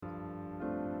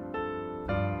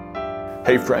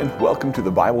Hey friend, welcome to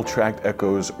the Bible Tract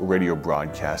Echoes radio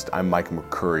broadcast. I'm Mike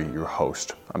McCurry, your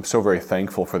host. I'm so very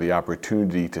thankful for the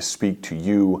opportunity to speak to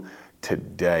you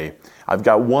today. I've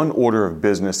got one order of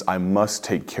business I must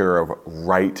take care of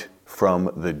right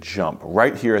from the jump.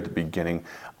 Right here at the beginning,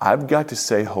 I've got to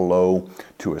say hello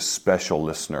to a special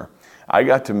listener. I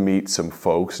got to meet some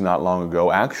folks not long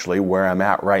ago, actually where I'm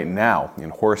at right now in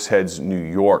Horseheads, New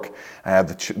York. I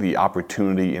have the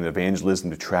opportunity in evangelism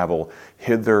to travel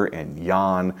hither and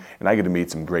yon, and I get to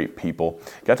meet some great people.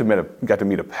 Got to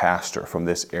meet a pastor from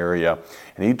this area,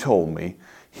 and he told me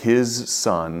his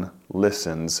son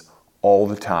listens all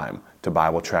the time to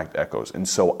Bible Tract Echoes. And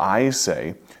so I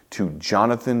say to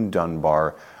Jonathan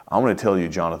Dunbar, I want to tell you,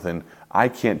 Jonathan, I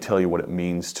can't tell you what it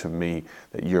means to me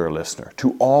that you're a listener.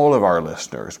 To all of our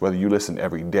listeners, whether you listen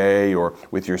every day or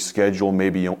with your schedule,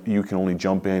 maybe you can only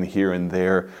jump in here and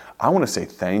there, I want to say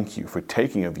thank you for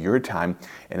taking of your time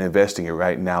and investing it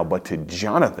right now. But to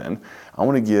Jonathan, I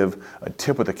want to give a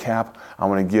tip of the cap. I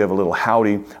want to give a little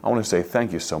howdy. I want to say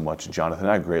thank you so much, Jonathan.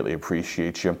 I greatly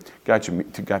appreciate you. Got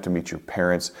to meet your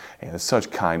parents, and such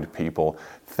kind people.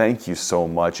 Thank you so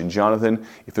much. And Jonathan,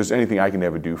 if there's anything I can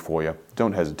ever do for you,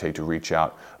 don't hesitate to reach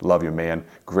out. Love you, man.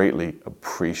 Greatly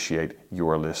appreciate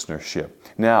your listenership.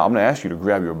 Now, I'm going to ask you to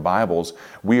grab your Bibles.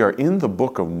 We are in the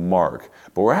book of Mark,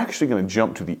 but we're actually going to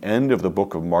jump to the end of the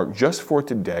book of Mark just for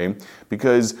today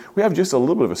because we have just a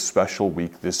little bit of a special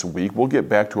week this week. We'll get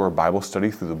back to our Bible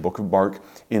study through the book of Mark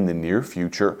in the near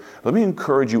future. Let me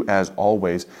encourage you, as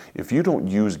always, if you don't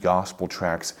use gospel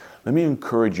tracts, let me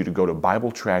encourage you to go to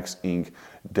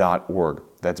BibleTractsInc.org.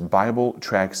 That's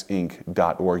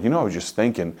BibleTractsInc.org. You know, I was just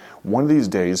thinking, one of these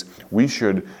days, we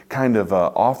should kind of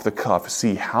off the cuff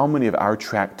see how many of our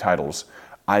tract titles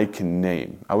I can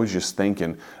name. I was just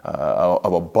thinking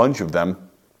of a bunch of them.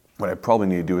 What I probably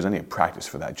need to do is I need to practice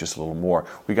for that just a little more.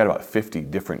 We got about 50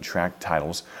 different tract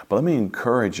titles, but let me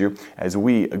encourage you as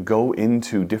we go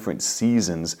into different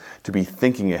seasons to be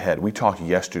thinking ahead. We talked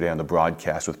yesterday on the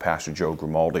broadcast with Pastor Joe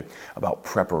Grimaldi about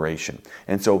preparation.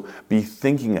 And so be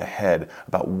thinking ahead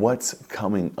about what's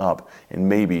coming up, and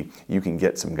maybe you can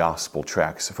get some gospel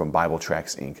tracts from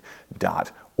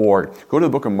BibleTractsInc.org. Go to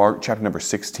the book of Mark, chapter number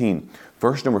 16.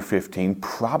 Verse number 15,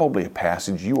 probably a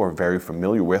passage you are very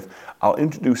familiar with. I'll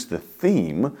introduce the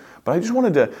theme, but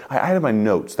I had my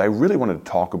notes that I really wanted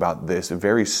to talk about this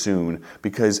very soon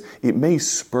because it may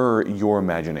spur your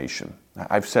imagination.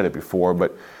 I've said it before,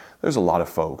 but there's a lot of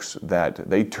folks that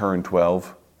they turn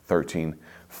 12, 13,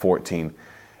 14,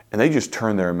 and they just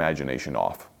turn their imagination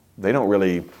off. They don't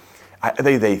really,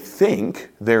 they think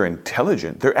they're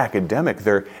intelligent, they're academic,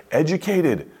 they're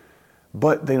educated,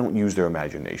 but they don't use their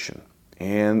imagination.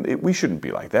 And we shouldn't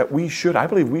be like that. I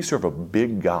believe we serve a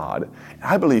big God.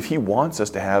 I believe He wants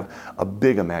us to have a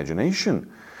big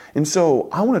imagination. And so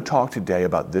I want to talk today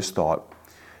about this thought,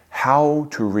 how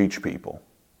to reach people.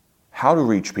 How to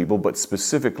reach people, but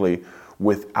specifically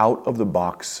with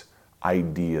out-of-the-box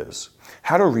ideas.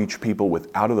 How to reach people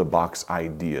with out-of-the-box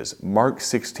ideas. Mark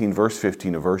 16, verse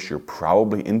 15, a verse you're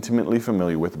probably intimately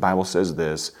familiar with. The Bible says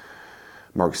this,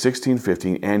 Mark 16,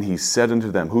 15, and He said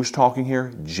unto them, who's talking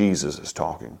here? Jesus is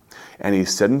talking. And He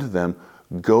said unto them,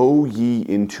 go ye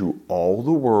into all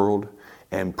the world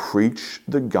and preach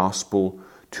the gospel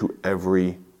to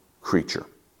every creature.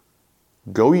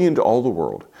 Go ye into all the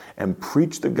world and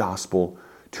preach the gospel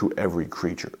to every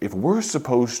creature. If we're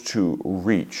supposed to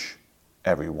reach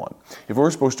everyone, if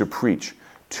we're supposed to preach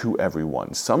to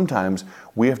everyone, sometimes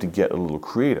we have to get a little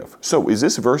creative. So is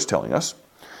this verse telling us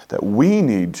that we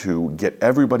need to get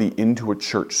everybody into a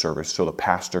church service so the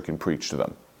pastor can preach to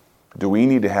them? Do we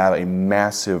need to have a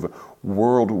massive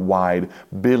worldwide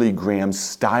Billy Graham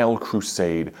style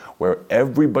crusade where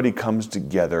everybody comes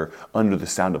together under the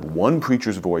sound of one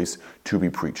preacher's voice to be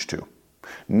preached to?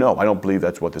 No, I don't believe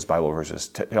that's what this Bible verse is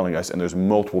telling us, and there's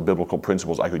multiple biblical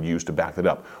principles I could use to back that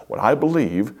up. What I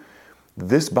believe,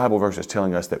 this Bible verse is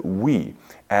telling us that we,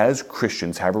 as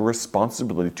Christians, have a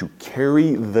responsibility to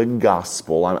carry the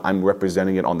gospel. I'm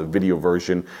representing it on the video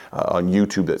version on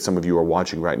YouTube that some of you are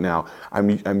watching right now.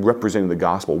 I'm representing the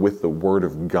gospel with the Word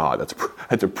of God.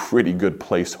 That's a pretty good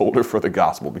placeholder for the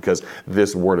gospel because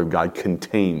this Word of God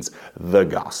contains the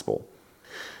gospel.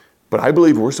 But I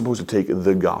believe we're supposed to take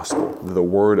the gospel, the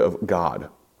Word of God.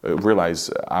 Realize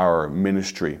our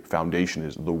ministry foundation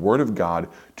is the Word of God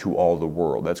to all the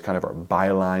world. That's kind of our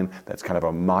byline. That's kind of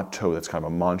our motto. That's kind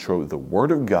of a mantra. The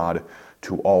Word of God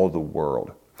to all the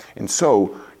world. And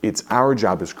so it's our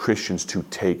job as Christians to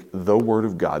take the Word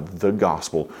of God, the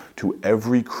gospel, to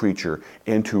every creature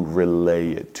and to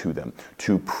relay it to them,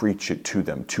 to preach it to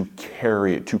them, to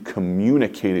carry it, to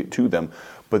communicate it to them.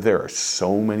 But there are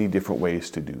so many different ways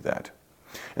to do that.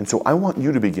 And so I want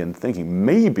you to begin thinking,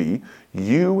 maybe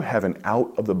you have an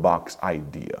out-of-the-box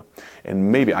idea.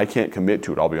 And maybe, I can't commit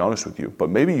to it, I'll be honest with you, but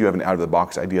maybe you have an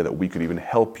out-of-the-box idea that we could even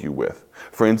help you with.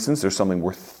 For instance, there's something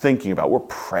we're thinking about, we're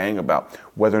praying about,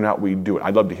 whether or not we do it.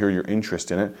 I'd love to hear your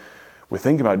interest in it. We're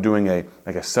thinking about doing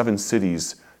a 7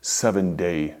 cities,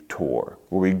 7-day tour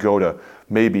where we go to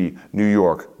maybe New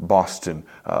York, Boston,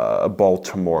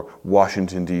 Baltimore,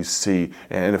 Washington, D.C.,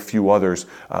 and a few others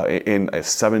in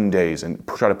 7 days and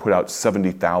try to put out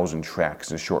 70,000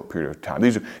 tracks in a short period of time.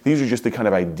 These are just the kind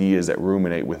of ideas that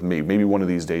ruminate with me. Maybe one of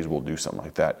these days we'll do something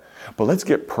like that. But let's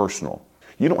get personal.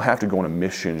 You don't have to go on a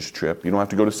missions trip. You don't have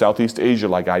to go to Southeast Asia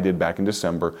like I did back in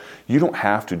December. You don't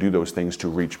have to do those things to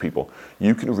reach people.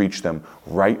 You can reach them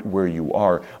right where you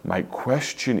are. My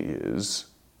question is,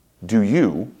 do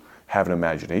you have an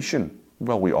imagination?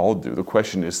 Well, we all do. The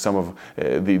question is,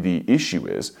 the issue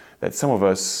is that some of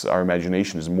us, our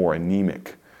imagination is more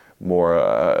anemic,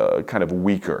 more kind of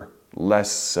weaker,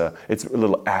 less, it's a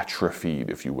little atrophied,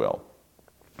 if you will.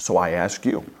 So I ask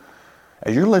you,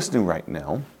 as you're listening right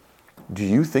now, do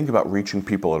you think about reaching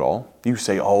people at all? You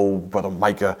say, oh, Brother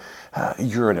Micah,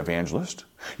 you're an evangelist.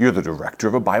 You're the director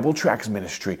of a Bible Tracts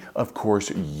ministry. Of course,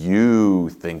 you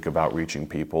think about reaching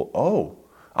people. Oh,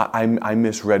 I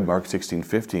misread Mark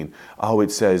 16:15. Oh,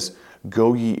 it says,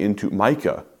 go ye into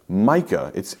Micah.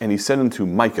 And he said unto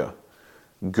Micah,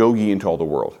 go ye into all the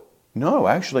world. No,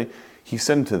 actually, he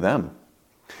said unto them.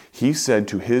 He said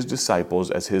to his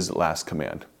disciples as his last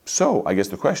command. So, I guess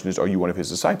the question is, are you one of his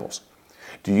disciples?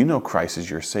 Do you know Christ is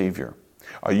your Savior?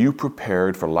 Are you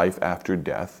prepared for life after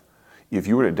death? If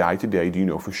you were to die today, do you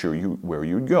know for sure where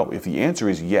you would go? If the answer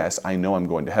is yes, I know I'm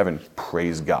going to heaven,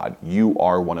 praise God. You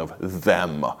are one of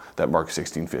them that Mark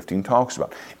 16:15 talks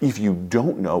about. If you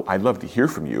don't know, I'd love to hear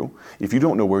from you. If you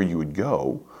don't know where you would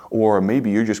go, or maybe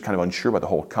you're just kind of unsure about the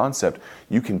whole concept,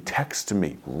 you can text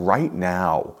me right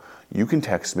now. You can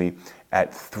text me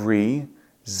at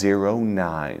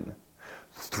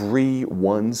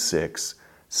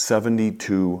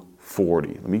 309-316-7240.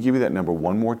 Let me give you that number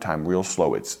one more time, real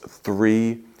slow. It's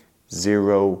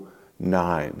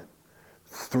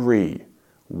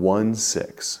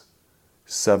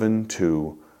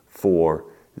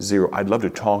 309-316-7240. I'd love to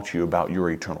talk to you about your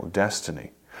eternal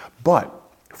destiny. But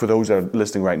for those that are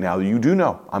listening right now, you do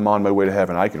know I'm on my way to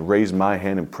heaven. I can raise my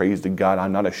hand and praise to God.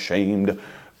 I'm not ashamed.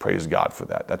 Praise God for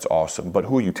that. That's awesome. But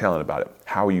who are you telling about it?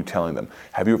 How are you telling them?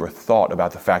 Have you ever thought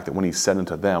about the fact that when he said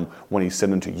unto them, when he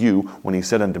said unto you, when he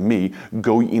said unto me,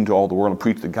 go into all the world and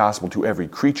preach the gospel to every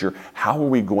creature, how are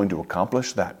we going to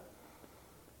accomplish that?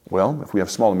 Well, if we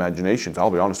have small imaginations, I'll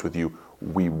be honest with you,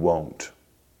 we won't.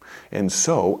 And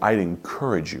so I'd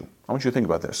encourage you. I want you to think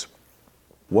about this.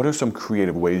 What are some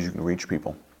creative ways you can reach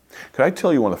people? Could I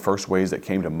tell you one of the first ways that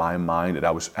came to my mind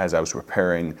as I was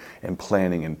preparing and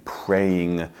planning and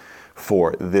praying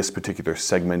for this particular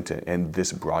segment and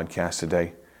this broadcast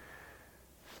today?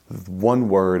 One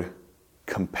word,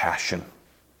 compassion.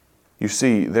 You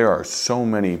see, there are so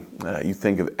many, you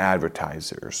think of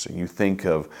advertisers, you think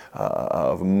of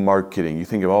marketing, you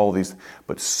think of all these,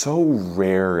 but so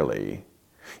rarely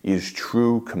is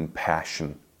true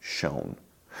compassion shown.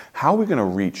 How are we going to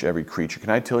reach every creature? Can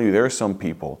I tell you, there are some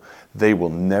people, they will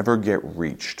never get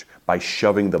reached by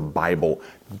shoving the Bible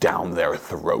down their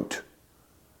throat.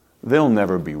 They'll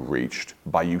never be reached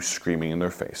by you screaming in their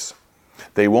face.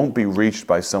 They won't be reached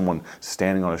by someone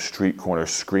standing on a street corner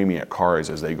screaming at cars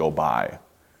as they go by.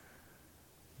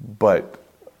 But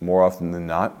more often than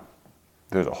not,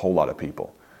 there's a whole lot of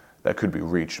people that could be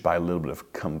reached by a little bit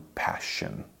of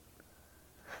compassion.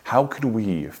 How can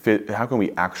we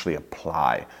actually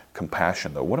apply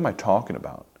compassion, though? What am I talking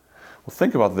about? Well,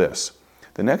 think about this.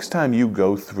 The next time you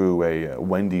go through a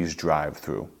Wendy's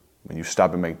drive-thru, when you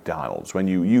stop at McDonald's, when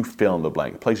you fill in the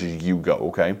blank, places you go,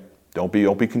 okay? Don't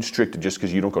be constricted just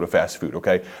because you don't go to fast food,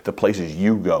 okay? The places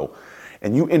you go,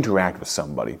 and you interact with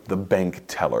somebody, the bank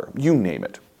teller, you name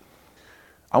it.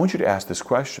 I want you to ask this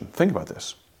question. Think about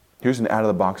this. Here's an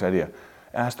out-of-the-box idea.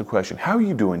 Ask the question, how are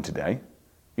you doing today?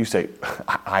 You say,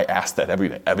 I ask that every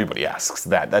day. Everybody asks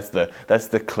that. That's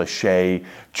the cliche,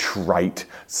 trite,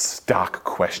 stock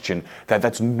question.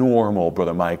 That's normal,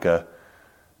 Brother Micah.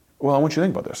 Well, I want you to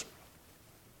think about this.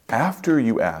 After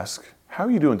you ask, how are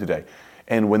you doing today?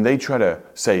 And when they try to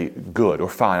say good or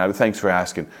fine, thanks for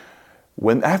asking.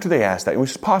 After they ask that, and we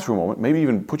just pause for a moment, maybe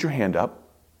even put your hand up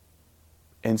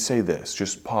and say this.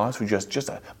 Just pause for just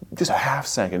a half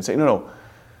second and say, no,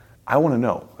 I want to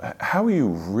know, how are you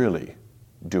really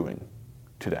doing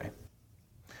today?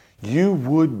 You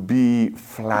would be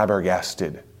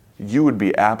flabbergasted. You would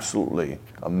be absolutely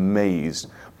amazed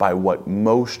by what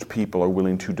most people are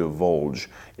willing to divulge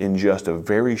in just a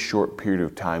very short period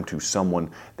of time to someone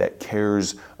that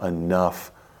cares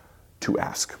enough to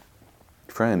ask.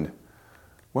 Friend,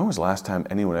 when was the last time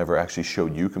anyone ever actually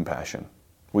showed you compassion?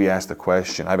 We asked the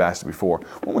question, I've asked it before,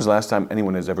 when was the last time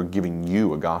anyone has ever given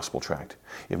you a gospel tract?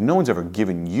 If no one's ever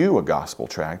given you a gospel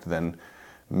tract, then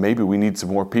maybe we need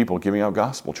some more people giving out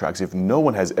gospel tracts. If no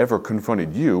one has ever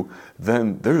confronted you,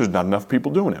 then there's not enough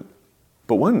people doing it.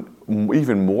 But one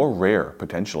even more rare,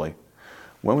 potentially,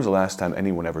 when was the last time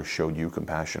anyone ever showed you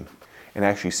compassion and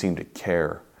actually seemed to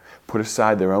care, put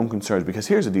aside their own concerns? Because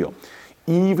here's the deal.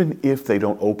 Even if they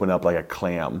don't open up like a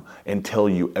clam and tell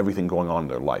you everything going on in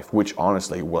their life, which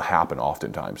honestly will happen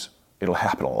oftentimes. It'll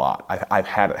happen a lot. I've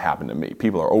had it happen to me.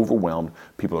 People are overwhelmed.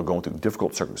 People are going through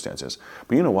difficult circumstances.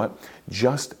 But you know what?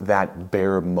 Just that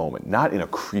bare moment, not in a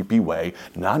creepy way,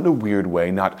 not in a weird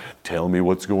way, not tell me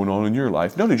what's going on in your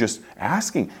life. No, they're just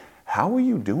asking, how are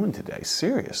you doing today?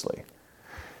 Seriously.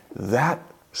 That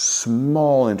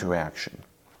small interaction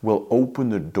will open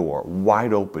the door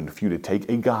wide open for you to take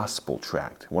a gospel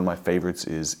tract. One of my favorites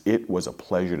is, "It was a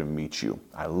pleasure to meet you."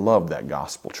 I love that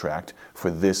gospel tract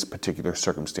for this particular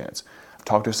circumstance. I've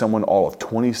talked to someone all of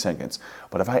 20 seconds,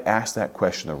 but if I ask that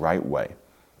question the right way,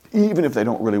 even if they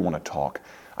don't really want to talk,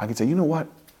 I can say, you know what?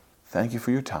 Thank you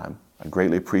for your time. I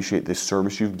greatly appreciate this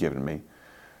service you've given me.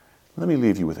 Let me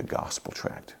leave you with a gospel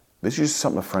tract. This is just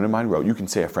something a friend of mine wrote. You can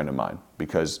say a friend of mine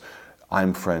because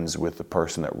I'm friends with the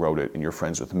person that wrote it, and you're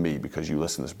friends with me because you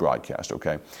listen to this broadcast,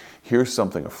 okay? Here's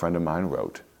something a friend of mine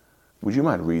wrote. Would you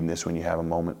mind reading this when you have a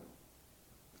moment?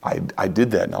 I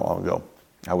did that not long ago.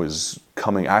 I was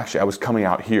coming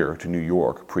out here to New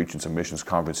York, preaching some missions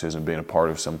conferences and being a part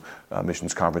of some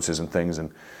missions conferences and things,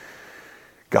 and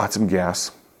got some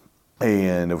gas,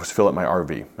 and it was fill up my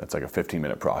RV. That's like a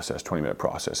 15-minute process, 20-minute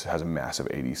process. It has a massive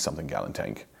 80-something gallon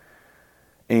tank.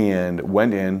 And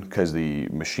went in because the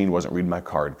machine wasn't reading my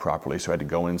card properly, so I had to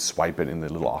go in and swipe it in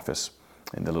the little office,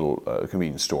 in the little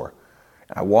convenience store.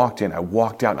 And I walked in, I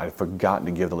walked out, and I had forgotten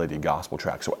to give the lady a gospel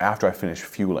tract. So after I finished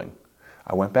fueling,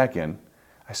 I went back in.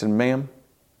 I said, "Ma'am,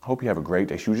 I hope you have a great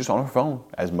day." She was just on her phone.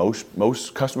 As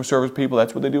most customer service people,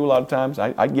 that's what they do a lot of times.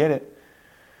 I get it.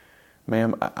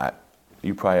 "Ma'am,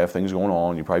 you probably have things going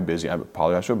on. You're probably busy. I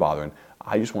apologize for bothering.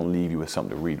 I just want to leave you with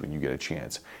something to read when you get a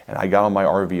chance." And I got on my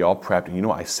RV all prepped,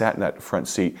 and I sat in that front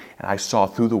seat, and I saw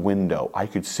through the window, I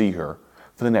could see her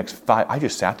for the next I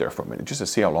just sat there for a minute just to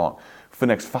see how long. For the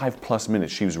next 5+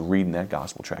 minutes, she was reading that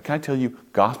gospel tract. Can I tell you,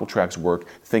 gospel tracts work,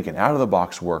 thinking out of the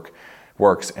box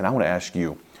works, and I want to ask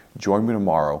you, join me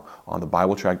tomorrow on the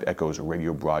Bible Tract Echoes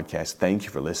radio broadcast. Thank you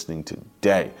for listening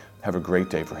today. Have a great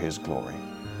day for His glory.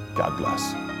 God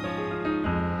bless.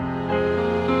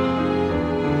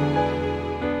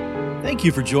 Thank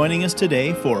you for joining us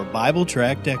today for Bible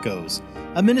Tract Echoes,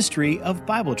 a ministry of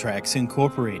Bible Tracts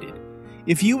Incorporated.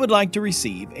 If you would like to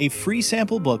receive a free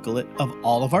sample booklet of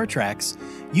all of our tracts,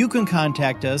 you can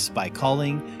contact us by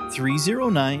calling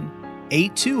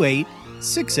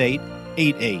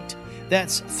 309-828-6888.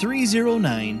 That's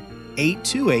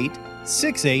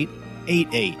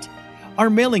 309-828-6888. Our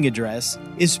mailing address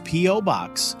is P.O.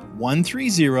 Box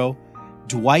 130,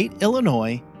 Dwight,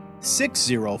 Illinois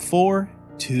 60420.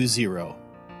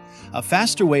 A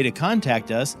faster way to contact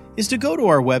us is to go to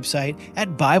our website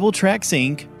at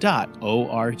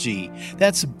BibleTractsInc.org.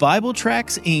 That's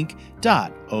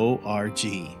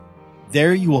BibleTractsInc.org.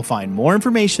 There you will find more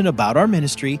information about our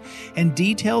ministry and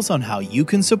details on how you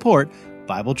can support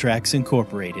Bible Tracts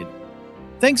Incorporated.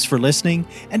 Thanks for listening,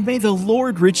 and may the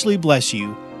Lord richly bless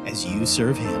you as you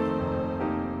serve Him.